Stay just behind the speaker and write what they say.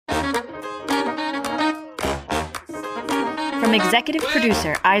From executive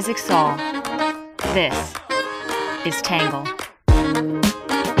producer Isaac Saul, this is Tangle.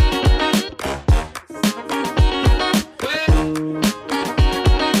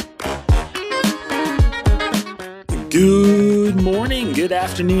 Good morning, good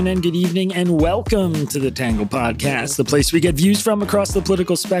afternoon, and good evening, and welcome to the Tangle Podcast, the place we get views from across the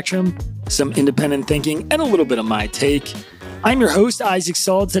political spectrum, some independent thinking, and a little bit of my take. I'm your host, Isaac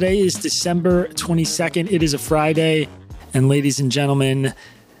Saul. Today is December 22nd. It is a Friday, and ladies and gentlemen,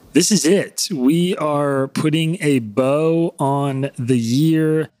 this is it. We are putting a bow on the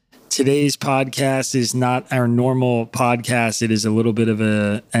year. Today's podcast is not our normal podcast. It is a little bit of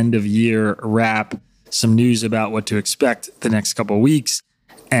a end-of-year wrap. Some news about what to expect the next couple of weeks,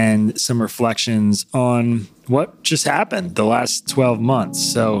 and some reflections on what just happened the last 12 months.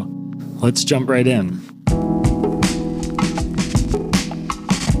 So let's jump right in.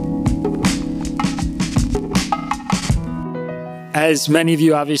 As many of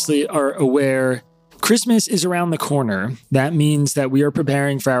you obviously are aware, Christmas is around the corner. That means that we are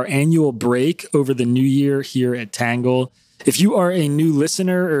preparing for our annual break over the new year here at Tangle. If you are a new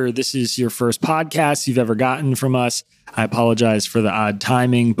listener or this is your first podcast you've ever gotten from us, I apologize for the odd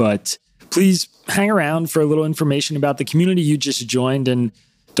timing, but please hang around for a little information about the community you just joined. And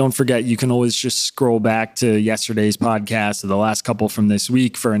don't forget, you can always just scroll back to yesterday's podcast or the last couple from this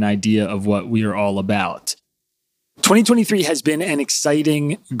week for an idea of what we are all about. 2023 has been an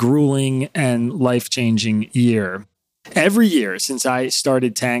exciting, grueling, and life-changing year. Every year since I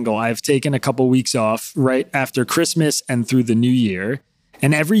started Tangle, I've taken a couple weeks off right after Christmas and through the new year.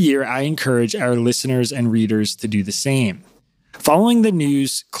 And every year I encourage our listeners and readers to do the same. Following the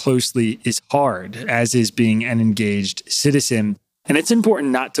news closely is hard, as is being an engaged citizen, and it's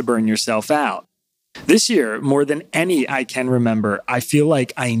important not to burn yourself out. This year, more than any I can remember, I feel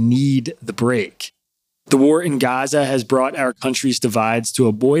like I need the break. The war in Gaza has brought our country's divides to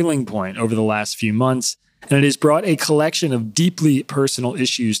a boiling point over the last few months, and it has brought a collection of deeply personal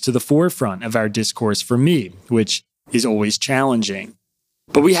issues to the forefront of our discourse for me, which is always challenging.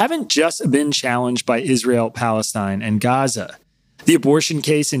 But we haven't just been challenged by Israel, Palestine, and Gaza. The abortion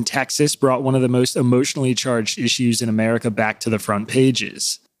case in Texas brought one of the most emotionally charged issues in America back to the front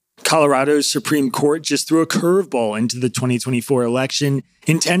pages. Colorado's Supreme Court just threw a curveball into the 2024 election,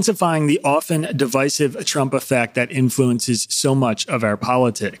 intensifying the often divisive Trump effect that influences so much of our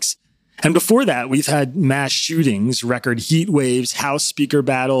politics. And before that, we've had mass shootings, record heat waves, House Speaker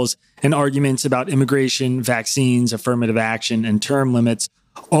battles, and arguments about immigration, vaccines, affirmative action, and term limits,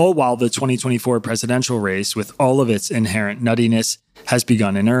 all while the 2024 presidential race, with all of its inherent nuttiness, has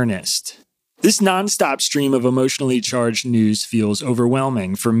begun in earnest. This nonstop stream of emotionally charged news feels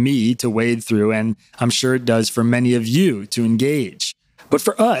overwhelming for me to wade through, and I'm sure it does for many of you to engage. But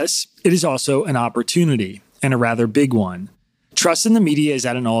for us, it is also an opportunity, and a rather big one. Trust in the media is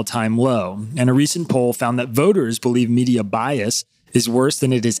at an all-time low, and a recent poll found that voters believe media bias is worse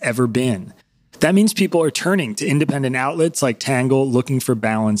than it has ever been. That means people are turning to independent outlets like Tangle, looking for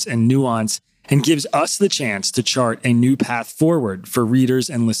balance and nuance, and gives us the chance to chart a new path forward for readers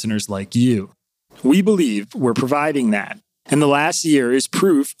and listeners like you. We believe we're providing that, and the last year is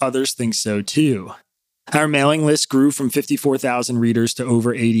proof others think so too. Our mailing list grew from 54,000 readers to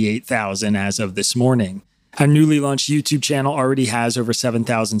over 88,000 as of this morning. Our newly launched YouTube channel already has over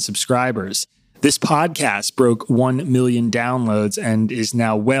 7,000 subscribers. This podcast broke 1 million downloads and is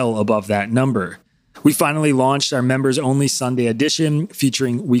now well above that number. We finally launched our members-only Sunday edition,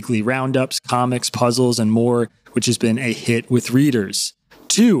 featuring weekly roundups, comics, puzzles, and more, which has been a hit with readers.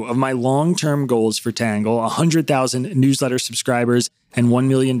 2 of my long-term goals for Tangle, 100,000 newsletter subscribers and $1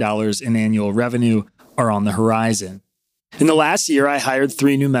 million in annual revenue, are on the horizon. In the last year, I hired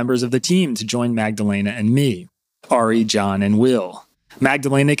 3 new members of the team to join Magdalena and me, Ari, John, and Will.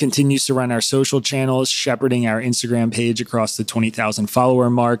 Magdalena continues to run our social channels, shepherding our Instagram page across the 20,000 follower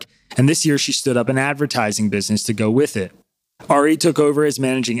mark, and this year she stood up an advertising business to go with it. Ari took over as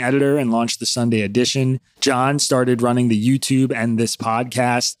managing editor and launched the Sunday edition. John started running the YouTube and this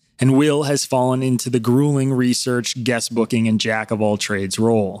podcast, and Will has fallen into the grueling research, guest booking, and jack-of-all-trades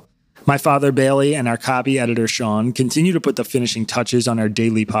role. My father, Bailey, and our copy editor, Sean, continue to put the finishing touches on our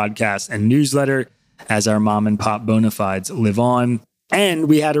daily podcast and newsletter as our mom and pop bona fides live on. And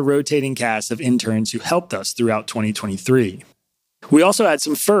we had a rotating cast of interns who helped us throughout 2023. We also had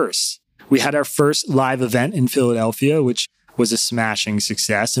some firsts. We had our first live event in Philadelphia, which was a smashing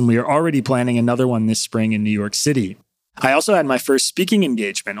success, and we are already planning another one this spring in New York City. I also had my first speaking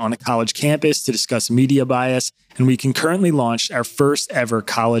engagement on a college campus to discuss media bias, and we concurrently launched our first ever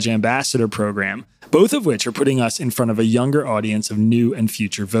college ambassador program, both of which are putting us in front of a younger audience of new and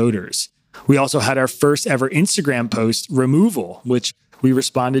future voters. We also had our first ever Instagram post removal, which we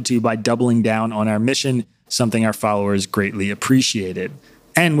responded to by doubling down on our mission, something our followers greatly appreciated.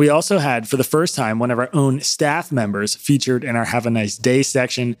 And we also had, for the first time, one of our own staff members featured in our Have a Nice Day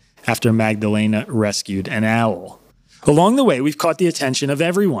section after Magdalena rescued an owl. Along the way, we've caught the attention of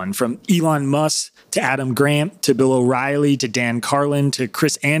everyone from Elon Musk to Adam Grant to Bill O'Reilly to Dan Carlin to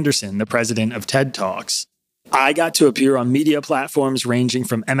Chris Anderson, the president of TED Talks. I got to appear on media platforms ranging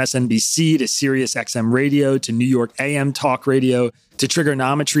from MSNBC to SiriusXM Radio to New York AM Talk Radio to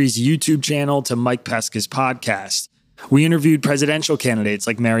Trigonometry's YouTube channel to Mike Pesca's podcast. We interviewed presidential candidates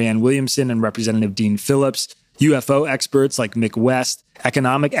like Marianne Williamson and Representative Dean Phillips, UFO experts like Mick West,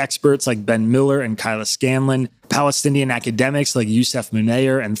 economic experts like Ben Miller and Kyla Scanlon, Palestinian academics like Youssef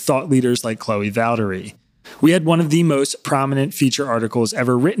Munayyer, and thought leaders like Chloe Valdary. We had one of the most prominent feature articles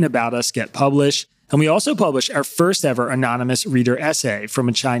ever written about us get published, and we also published our first ever anonymous reader essay from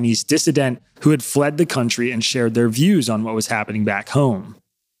a Chinese dissident who had fled the country and shared their views on what was happening back home.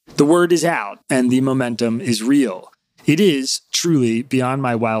 The word is out, and the momentum is real. It is truly beyond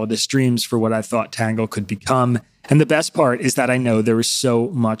my wildest dreams for what I thought Tangle could become, and the best part is that I know there is so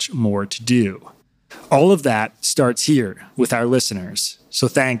much more to do. All of that starts here with our listeners, so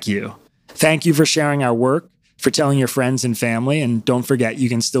thank you. Thank you for sharing our work, for telling your friends and family, and don't forget you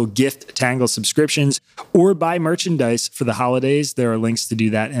can still gift Tangle subscriptions or buy merchandise for the holidays. There are links to do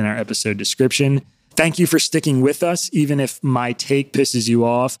that in our episode description. Thank you for sticking with us, even if my take pisses you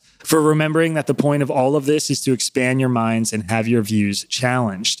off, for remembering that the point of all of this is to expand your minds and have your views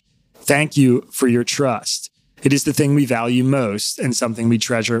challenged. Thank you for your trust. It is the thing we value most and something we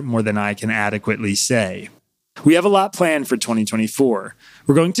treasure more than I can adequately say. We have a lot planned for 2024.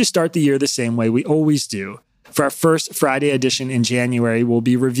 We're going to start the year the same way we always do. For our first Friday edition in January, we'll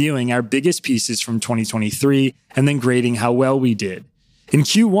be reviewing our biggest pieces from 2023 and then grading how well we did. In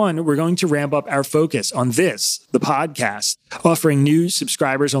Q1, we're going to ramp up our focus on this, the podcast, offering new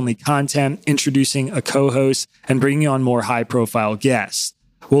subscribers-only content, introducing a co-host, and bringing on more high-profile guests.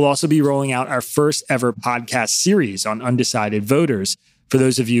 We'll also be rolling out our first ever podcast series on undecided voters. For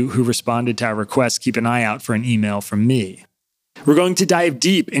those of you who responded to our request, keep an eye out for an email from me. We're going to dive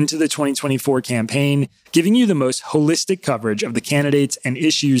deep into the 2024 campaign, giving you the most holistic coverage of the candidates and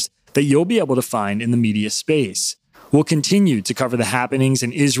issues that you'll be able to find in the media space. We'll continue to cover the happenings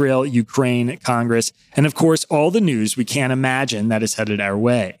in Israel, Ukraine, Congress, and of course, all the news we can't imagine that is headed our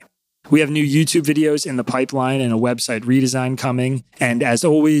way. We have new YouTube videos in the pipeline and a website redesign coming. And as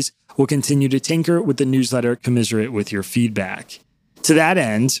always, we'll continue to tinker with the newsletter commensurate with your feedback. To that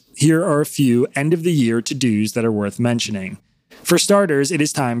end, here are a few end-of-the-year to-dos that are worth mentioning. For starters, it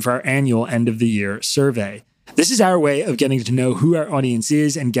is time for our annual end-of-the-year survey. This is our way of getting to know who our audience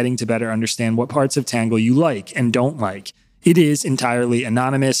is and getting to better understand what parts of Tangle you like and don't like. It is entirely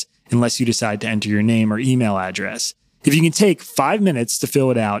anonymous unless you decide to enter your name or email address. If you can take 5 minutes to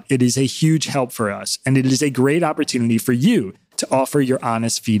fill it out, it is a huge help for us, and it is a great opportunity for you to offer your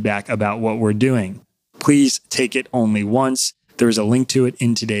honest feedback about what we're doing. Please take it only once. There is a link to it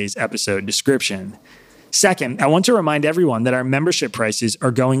in today's episode description. Second, I want to remind everyone that our membership prices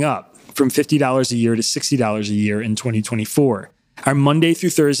are going up from $50 a year to $60 a year in 2024. Our Monday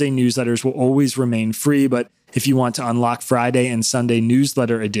through Thursday newsletters will always remain free, but if you want to unlock Friday and Sunday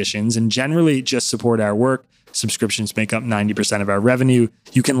newsletter editions and generally just support our work, subscriptions make up 90% of our revenue,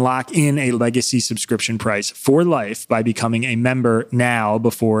 you can lock in a legacy subscription price for life by becoming a member now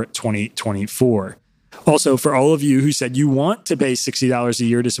before 2024. Also, for all of you who said you want to pay $60 a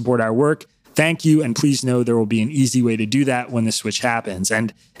year to support our work, thank you, and please know there will be an easy way to do that when the switch happens.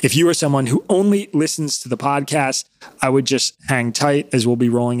 And if you are someone who only listens to the podcast, I would just hang tight as we'll be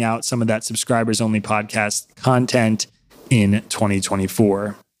rolling out some of that subscribers-only podcast content in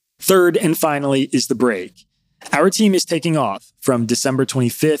 2024. Third and finally is the break. Our team is taking off from December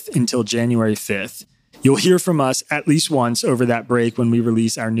 25th until January 5th. You'll hear from us at least once over that break when we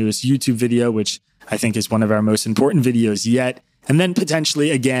release our newest YouTube video, which I think is one of our most important videos yet, and then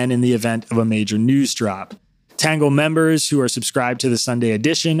potentially again in the event of a major news drop. Tangle members who are subscribed to the Sunday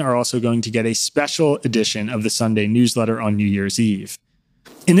edition are also going to get a special edition of the Sunday newsletter on New Year's Eve.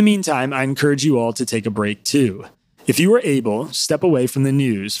 In the meantime, I encourage you all to take a break too. If you are able, step away from the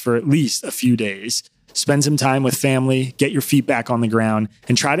news for at least a few days. Spend some time with family, get your feet back on the ground,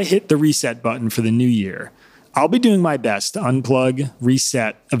 and try to hit the reset button for the new year. I'll be doing my best to unplug,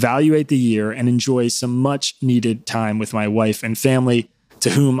 reset, evaluate the year, and enjoy some much-needed time with my wife and family,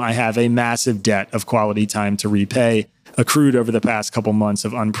 to whom I have a massive debt of quality time to repay, accrued over the past couple months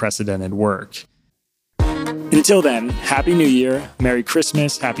of unprecedented work. Until then, Happy New Year, Merry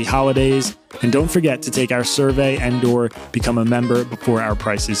Christmas, Happy Holidays, and don't forget to take our survey and/or become a member before our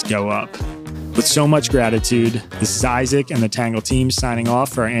prices go up. With so much gratitude, this is Isaac and the Tangle team signing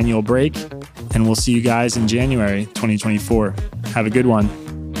off for our annual break, and we'll see you guys in January 2024. Have a good one.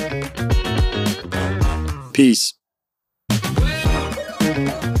 Peace.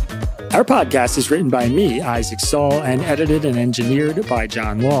 Our podcast is written by me, Isaac Saul, and edited and engineered by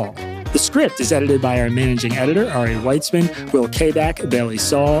John Wall. The script is edited by our managing editor, Ari Weitzman, Will Kabak, Bailey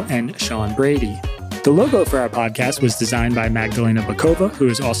Saul, and Sean Brady. The logo for our podcast was designed by Magdalena Bokova, who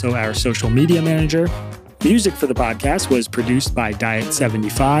is also our social media manager. Music for the podcast was produced by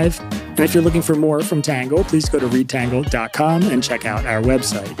Diet75. And if you're looking for more from Tangle, please go to readtangle.com and check out our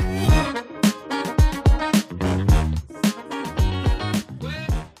website.